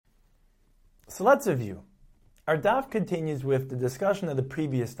So let's review. Our daf continues with the discussion of the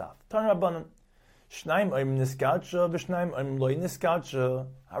previous daf. Tan Rabbanan, Shnaim oim niskadsha, v'shnaim oim loy niskadsha,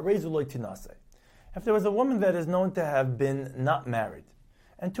 harezu loy tinase. If there was a woman that is known to have been not married,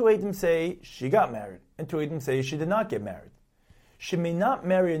 and two Eidim say she got married, and two Eidim say she did not get married, she may not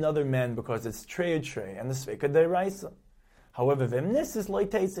marry another man because it's trey and the sveka deiraisa. However, v'imnisis loy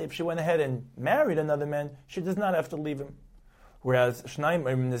teitze, if she went ahead and married another man, she does not have to leave him. Whereas shnaim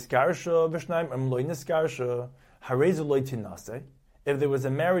oim niskarsha, v'shnaim oim loy niskarsha, harezu loy tinase. If there was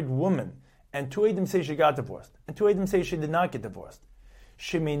a married woman, and two Eidim say she got divorced, and two Eidim say she did not get divorced,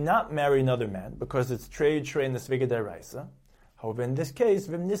 she may not marry another man because it's trey and the sveka deiraisa. However, in this case,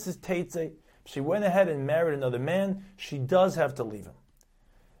 v'imnisis teitze, if she went ahead and married another man, she does have to leave him.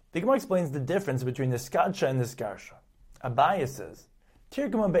 The Gemara explains the difference between niskadsha and niskarsha. Abaya says,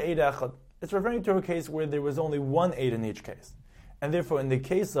 Tirkama be'ed echad. It's referring to a case where there was only one aid in each case. And therefore, in the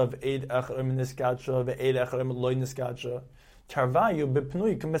case of eid echad niskadsha, ve'ed echad loy niskadsha, tarvayu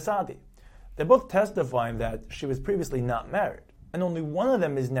bepnui k'mesadi. They're both testifying that she was previously not married. And only one of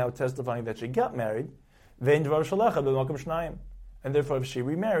them is now testifying that she got married, ve'en dvar shalecha b'makom shnayim. And therefore, if she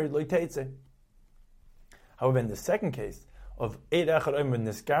remarried, loy teitze. However, in the second case of eid echad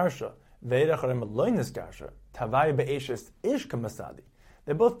niskarsha, ve'ed echad loy niskarsha, tavayu be'eshes ish k'mesadi.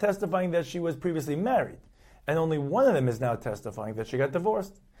 They're both testifying that she was previously married. And only one of them is now testifying that she got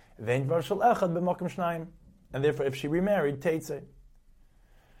divorced. Ve'en dvar shalecha b'makom shnayim. And therefore, if she remarried, teitze.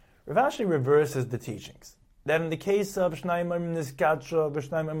 Rav Ashi reverses the teachings. That in the case of Shnaim Oim Niskadsha,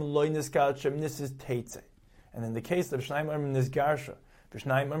 V'Shnaim Oim Loy Niskadsha, Imnis is Teitze. And in the case of Shnaim Oim Nisgarsha,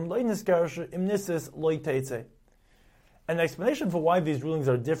 V'Shnaim Oim Loy Niskadsha, Imnis is Loy Teitze. An explanation for why these rulings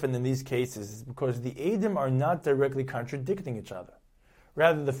are different in these cases is because the Eidim are not directly contradicting each other.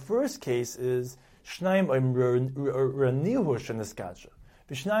 Rather, the first case is Shnaim Oim Ranihush Niskadsha,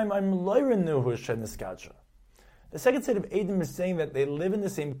 V'Shnaim Oim Loy Ranihush Niskadsha. The second set of Eidim is saying that they live in the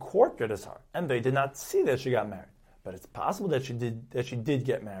same courtyard as her, and they did not see that she got married. But it's possible that she did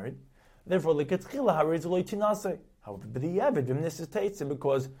get married. Therefore, l'ketzchila harezu loy tinase. However, b'di'evid v'imnis is teitze,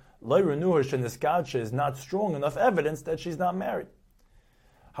 because loy renuhish and niskadsha is not strong enough evidence that she's not married.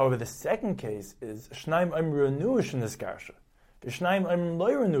 However, the second case is shnaim oim renuhish and niskarsha, v'shnaim oim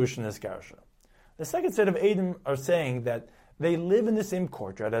loy renuhish and niskarsha. The second set of Eidim are saying that they live in the same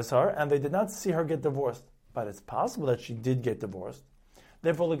courtyard as her, and they did not see her get divorced. But it's possible that she did get divorced.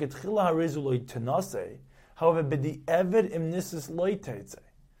 Therefore, l'ketchila harezu loy tenase. However, b'di'evid imnisis loy teitze,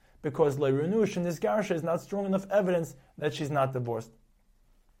 because loy renush and nisgarsha is not strong enough evidence that she's not divorced.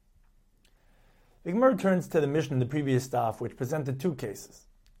 The Gemara turns to the Mishnah in the previous daf, which presented two cases.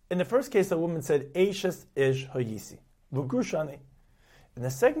 In the first case, a woman said eishes ish hayisi v'grushani. In the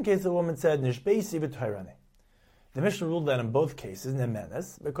second case, a woman said nishbeisi v'toirani. The Mishnah ruled that in both cases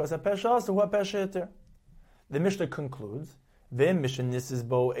nemenes, because hapesha asu hapesha heter. The Mishnah concludes, "Ve'mishanis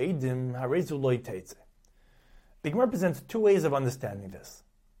bo eidim harezu loy teitze." The Gemara presents two ways of understanding this.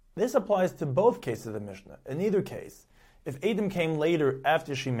 This applies to both cases of the Mishnah. In either case, if Eidim came later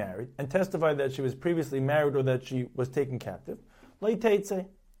after she married and testified that she was previously married or that she was taken captive, loy teitze.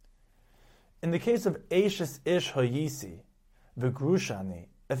 In the case of eishes ish hayisi v'grushani,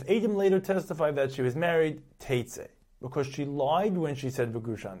 if Eidim later testified that she was married, teitze, because she lied when she said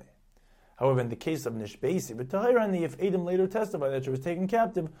v'grushani. However, in the case of Nishbeisi, but Tahirani, if Eidim later testified that she was taken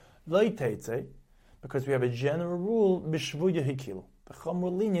captive, Loi Teitze, because we have a general rule, Bishvuya Hikil, become more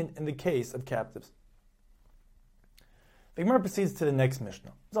lenient in the case of captives. The Gemara proceeds to the next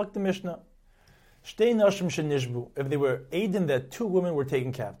Mishnah. Zak the Mishnah, Shtei Nashim Shenishbu, if they were Eidim that two women were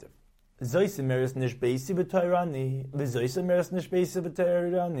taken captive. Zoyse Meres Nishbeisi v'Tahirani, V'zoyse Meres Nishbeisi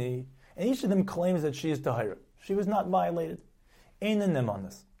v'Tahirani, and each of them claims that she is Tahira. She was not violated. Ein in them on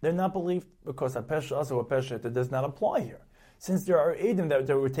this. They're not believed because Apesha also Apesha does not apply here, since there are Eidim that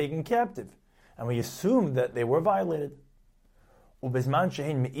were taken captive, and we assume that they were violated. If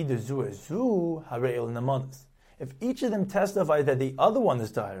each of them testify that the other one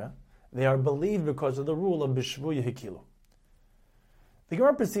is Tahira, they are believed because of the rule of Bishvuya Hikilu. The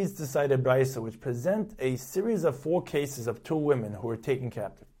Gemara proceeds to cite a Braisa which present a series of 4 cases of 2 women who were taken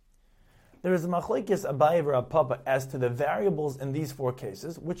captive. There is a machlekes Abaye v'Rapapa as to the variables in these 4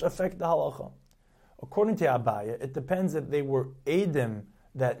 cases which affect the halacha. According to Abaye, it depends if they were Eidim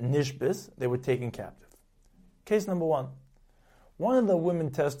that nishbis, they were taken captive. Case number 1. One of the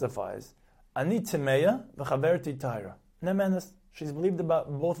women testifies, Ani timeya v'chaverti tahira. Nemenes. She's believed about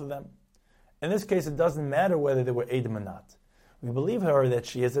both of them. In this case, it doesn't matter whether they were Eidim or not. We believe her that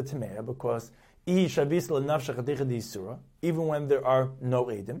she is a timeya because even when there are no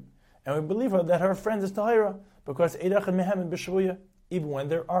Eidim. And we believe her that her friend is Tahira, because Eidach and Mehem and Bishvuya, even when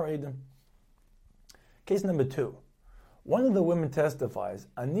there are Eidim. Case number 2. One of the women testifies,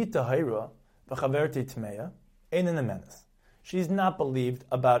 Anita Hayra v'chaverti tmeya, ein in a menace. She's not believed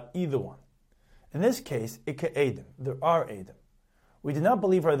about either one. In this case, Ika Edim. There are Edim. We do not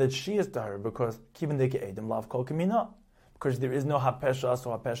believe her that she is tahara because Kivan Deke Edim Lav Kol Kamina, because there is no Hapeshas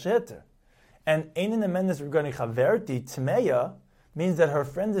or Hapesheter. And Ein in a menace regarding Chaverti Tmeya means that her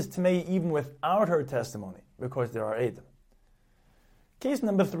friend is Tmeya even without her testimony, because there are Edim. Case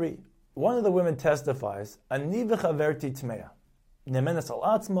number 3. One of the women testifies, Ani v'chaverti Tmeya, nemenes al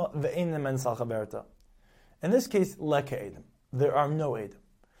atzma ve'ein nemenes al chaverta. In this case, Leka Edim. There are no Edim.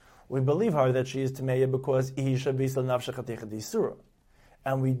 We believe her that she is Tmeya because Ihisha Bisal Nafshechatech Disura.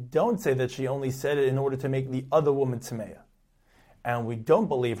 And we don't say that she only said it in order to make the other woman Tmeya. And we don't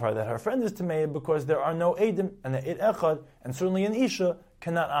believe her that her friend is Tmeya because there are no Edim, and the Eid Echad, and certainly an Isha,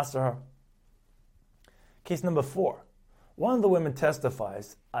 cannot answer her. Case number 4. One of the women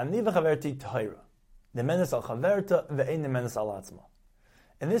testifies, Ani v'chaverti tahira, nemenes al chaverta ve'ein nemenes al atzma.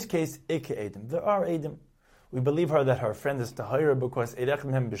 In this case, Ike Edim. There are Edim. We believe her that her friend is tahira because Eirech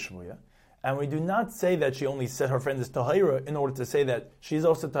Mehem b'shvuya, and we do not say that she only said her friend is tahira in order to say that she is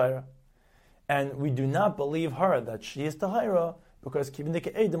also tahira. And we do not believe her that she is tahira because Kivin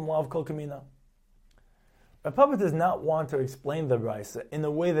Deke Edim Lav Kol Kamina. Rav Papa does not want to explain the Brisa in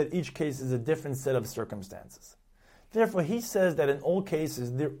a way that each case is a different set of circumstances. Therefore, he says that in all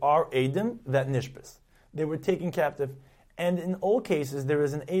cases there are Edim that nishbis. They were taken captive, and in all cases there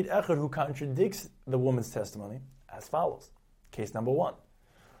is an Eid Echad who contradicts the woman's testimony as follows. Case number 1.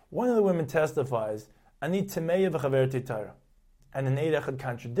 One of the women testifies, Ani Tmeya v'chaverti Torah, and an Eid Echad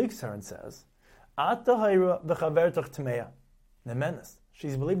contradicts her and says, At tahira v'chavertach Tmeya, nemenes.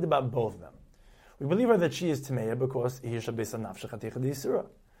 She's believed about both of them. We believe her that she is Tmeya because Ihisha Bisa Nafshechatech Disura.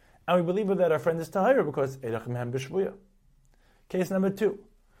 And we believe that our friend is tahira because Eirech Mehem b'shvuya. Case number 2.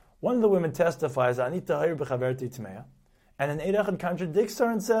 One of the women testifies, Ani tahira v'chaverti Tmeya, and an Eid Echad contradicts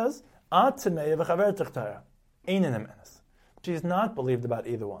her and says, At Tmeya v'chavertach Torah, ein in a menace. She is not believed about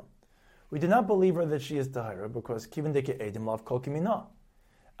either one. We do not believe her that she is tahira because Kivin Deke Edim Lav Kol Kamina.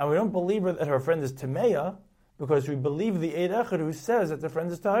 And we don't believe her that her friend is Tmeya because we believe the Eid Echad who says that the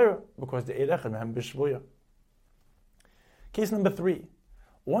friend is tahira because the Eid Echad Mehem b'shvuya. Case number 3.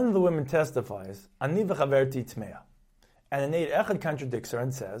 One of the women testifies, Ani v'chaverti Tmeya, and an Eid Echad contradicts her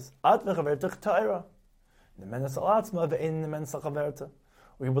and says, At v'chavertach tahira, nemenes al atzma ve'ein nemenes al chaverta.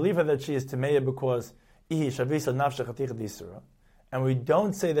 We believe her that she is Tmeya because Ihi shavisa nafshechatech disura, and we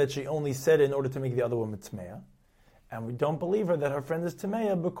don't say that she only said it in order to make the other woman Tmeya, and we don't believe her that her friend is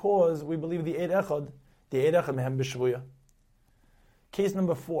Tmeya because we believe the Eid Echad Mehem b'shvuya. Case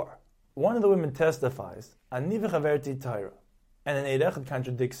number 4. One of the women testifies, Ani v'chaverti tahira, and an Eid Echad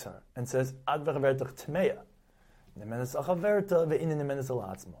contradicts her and says, Ad v'chavertach Tmeya, nemenes al chaverta ve'in nemenes al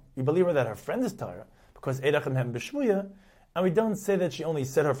atzma. We believe her that her friend is tahira because Eid Echad Mehem b'shvuya, and we don't say that she only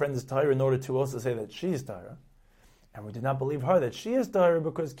said her friend is tahira in order to also say that she is tahira. And we do not believe her that she is tahira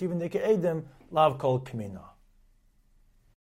because Kivin Deke Edim Lav Kol Kamina.